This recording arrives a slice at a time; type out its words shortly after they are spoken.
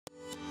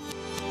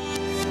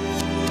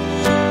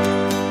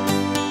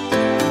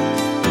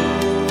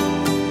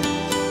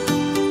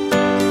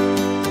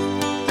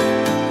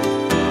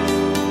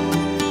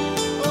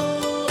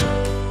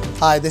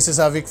Hi, this is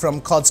Avik from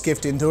Cod's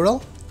Gift in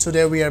Dural.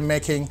 Today we are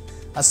making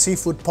a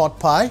seafood pot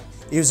pie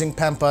using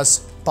Pampas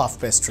puff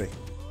pastry.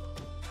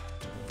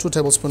 2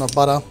 tablespoons of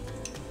butter.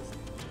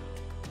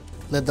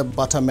 Let the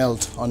butter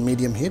melt on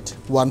medium heat.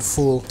 1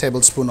 full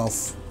tablespoon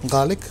of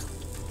garlic.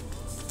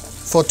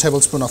 4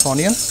 tablespoons of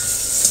onion.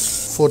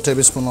 4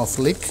 tablespoons of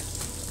leek.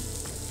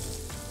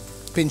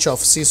 Pinch of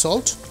sea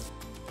salt.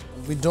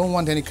 We don't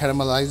want any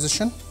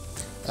caramelization.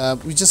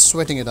 We're just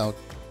sweating it out.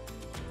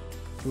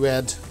 We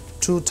add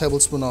 2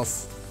 tablespoons of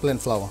plain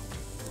flour,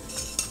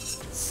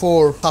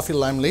 4 coffee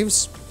lime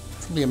leaves,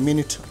 probably a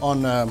minute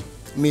on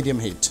medium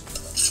heat.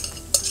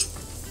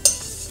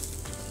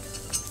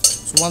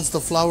 So once the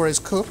flour is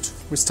cooked,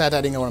 we start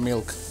adding our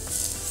milk.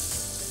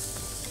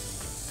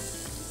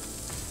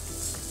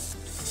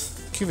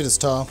 Give it a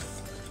stir,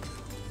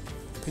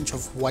 pinch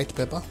of white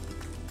pepper.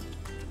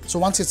 So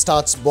once it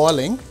starts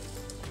boiling,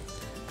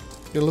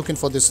 you're looking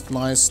for this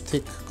nice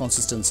thick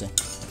consistency.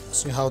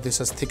 See how this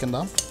has thickened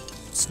up?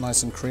 It's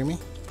nice and creamy.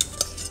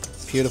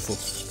 Beautiful.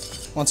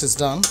 Once it's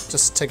done,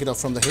 just take it off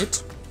from the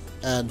heat.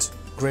 Add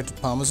grated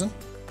parmesan.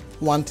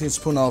 1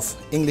 teaspoon of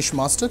English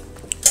mustard.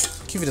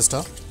 Give it a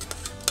stir.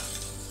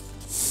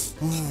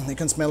 You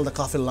can smell the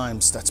coffee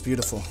limes. That's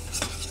beautiful.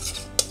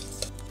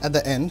 At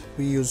the end,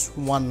 we use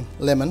 1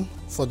 lemon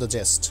for the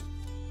zest.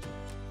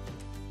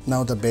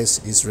 Now the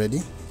base is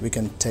ready. We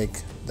can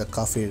take the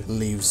coffee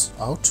leaves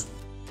out.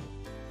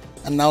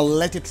 And now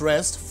let it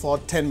rest for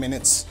 10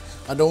 minutes.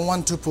 I don't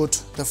want to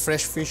put the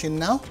fresh fish in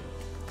now,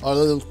 or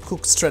it'll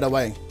cook straight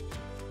away.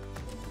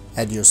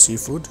 Add your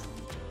seafood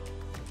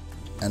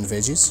and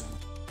veggies.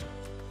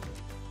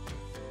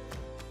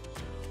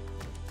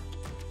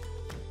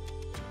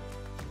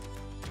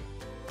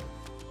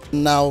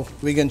 Now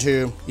we're going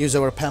to use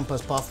our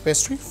Pampas puff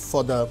pastry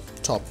for the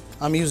top.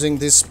 I'm using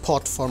this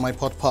pot for my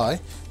pot pie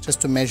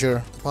just to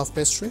measure the puff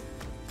pastry.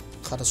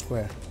 Cut a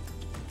square.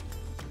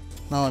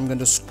 Now I'm going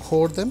to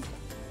score them.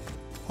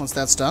 Once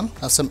that's done,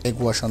 have some egg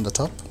wash on the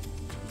top.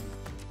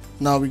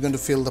 Now we're going to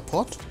fill the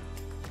pot.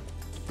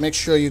 Make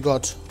sure you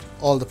got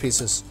all the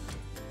pieces.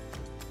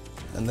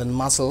 And then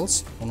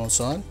mussels on one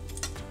side.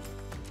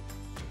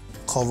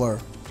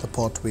 Cover the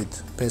pot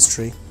with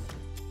pastry.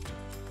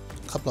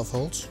 Couple of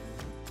holes.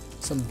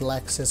 Some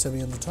black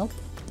sesame on the top.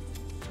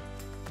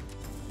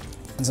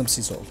 And some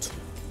sea salt.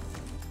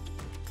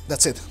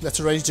 That's it. That's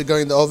ready to go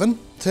in the oven.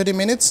 30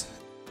 minutes.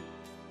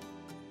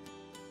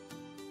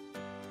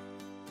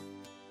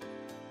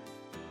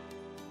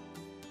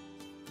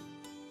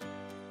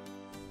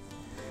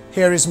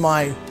 Here is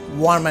my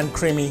warm and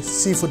creamy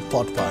seafood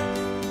pot pie.